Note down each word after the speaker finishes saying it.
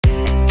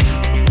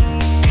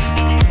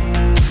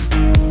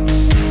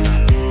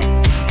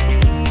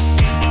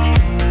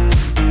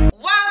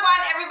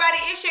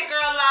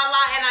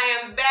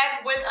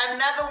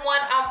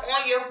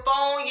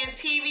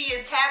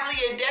tablet,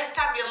 your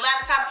desktop, your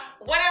laptop,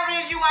 whatever it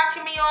is you're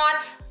watching me on,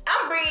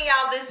 I'm bringing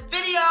out this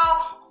video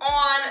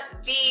on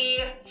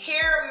the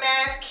hair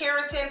mask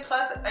Keratin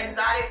Plus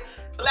Exotic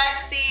Black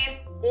Seed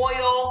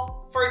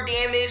Oil for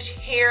Damaged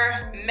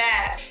Hair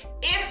Mask.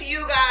 If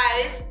you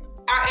guys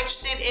are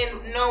interested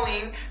in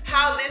knowing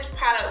how this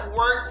product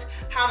works,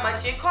 how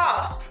much it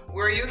costs,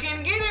 where you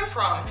can get it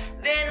from,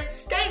 then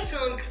stay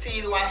tuned,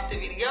 continue to watch the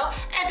video,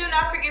 and do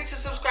not forget to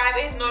subscribe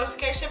and hit the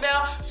notification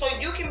bell so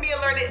you can be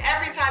alerted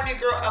every time your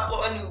girl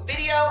upload a new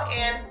video.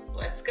 And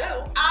let's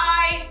go.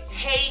 I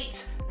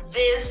hate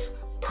this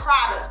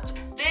product.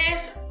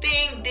 This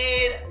thing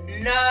did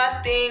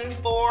nothing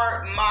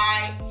for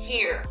my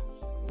hair.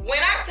 When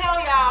I tell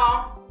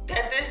y'all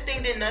that this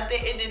thing did nothing,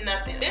 it did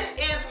nothing. This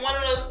is one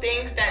of those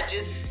things that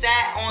just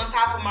sat on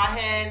top of my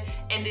head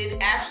and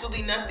did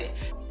absolutely nothing.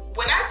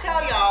 When I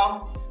tell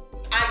y'all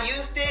I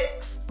used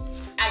it.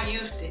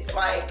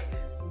 Like,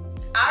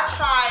 I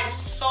tried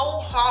so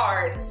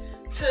hard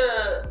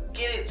to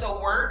get it to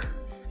work.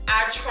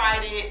 I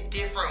tried it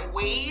different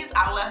ways.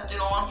 I left it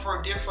on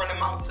for different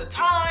amounts of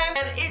time,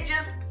 and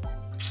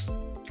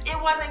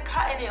it wasn't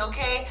cutting it,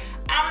 okay?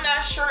 I'm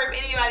not sure if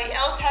anybody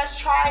else has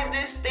tried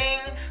this thing,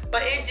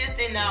 but it just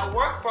did not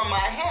work for my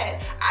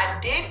head. I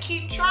did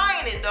keep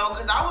trying it though,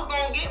 because I was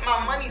gonna get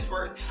my money's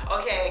worth.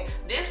 Okay,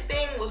 this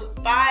thing was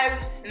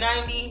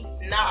 $5.99.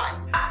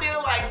 I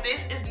feel like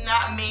this is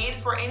not made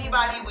for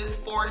anybody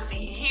with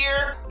 4C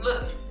hair.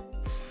 Look,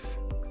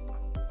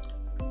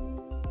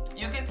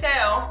 you can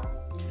tell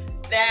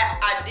that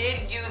I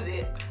did use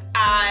it.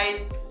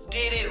 I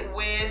did it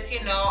with,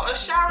 a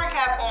shower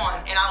cap on,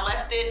 and I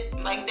left it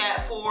like that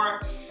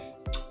for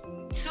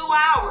 2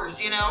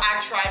 hours, I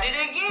tried it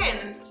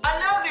again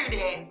another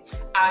day.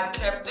 I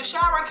kept the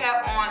shower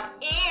cap on,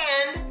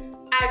 and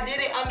I did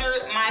it under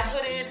my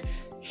hooded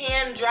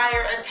hand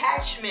dryer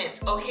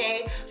attachment,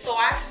 okay? So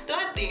I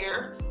stood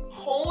there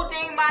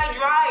holding my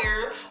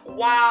dryer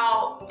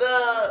while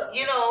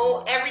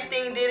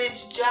everything did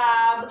its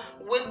job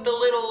with the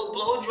little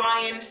blow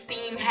drying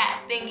steam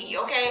hat thingy,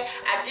 okay?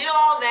 I did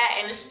all that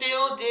and it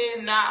still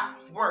did not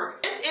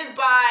work. This is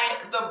by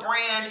the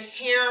brand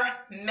Hair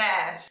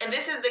Mask, and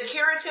this is the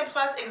Keratin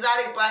Plus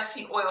Exotic Black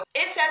Seed Oil.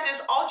 It says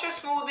it's ultra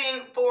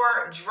smoothing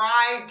for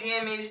dry,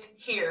 damaged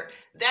hair.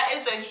 That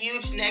is a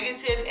huge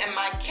negative in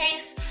my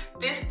case.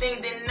 This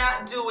thing did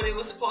not do what it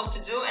was supposed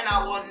to do, and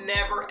I will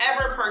never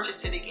ever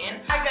purchase it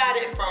again. I got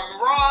it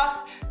from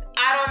Ross.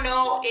 I don't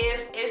know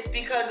if it's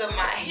because of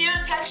my hair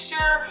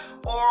texture,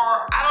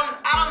 or I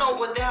don't know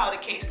what the hell the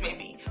case may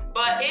be,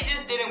 but it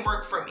just didn't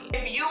work for me.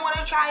 If you want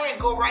to try it,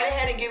 go right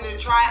ahead and give it a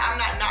try. I'm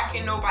not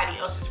knocking nobody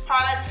else's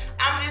product.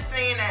 I'm just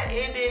saying that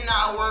it did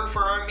not work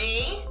for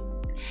me,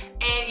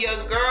 and your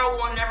girl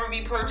will never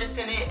be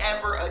purchasing it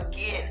ever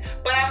again.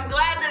 But I'm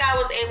glad that I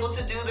was able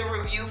to do the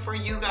review for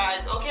you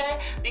guys, okay?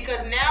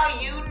 Because now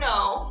you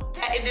know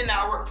that it did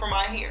not work for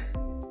my hair.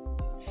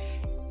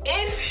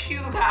 If you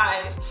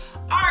guys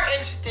are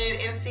interested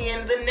in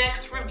seeing the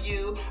next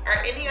review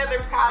or any other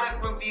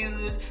product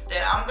reviews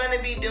that I'm gonna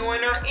be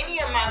doing, or any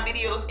of my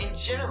videos in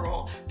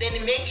general, then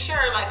make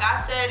sure, like I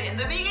said in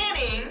the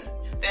beginning,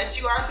 that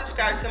you are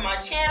subscribed to my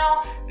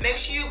channel. Make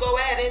sure you go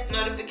ahead and hit the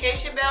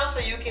notification bell so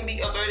you can be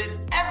alerted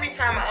every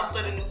time I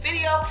upload a new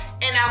video,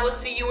 and I will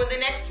see you in the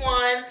next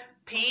one.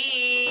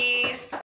 Peace.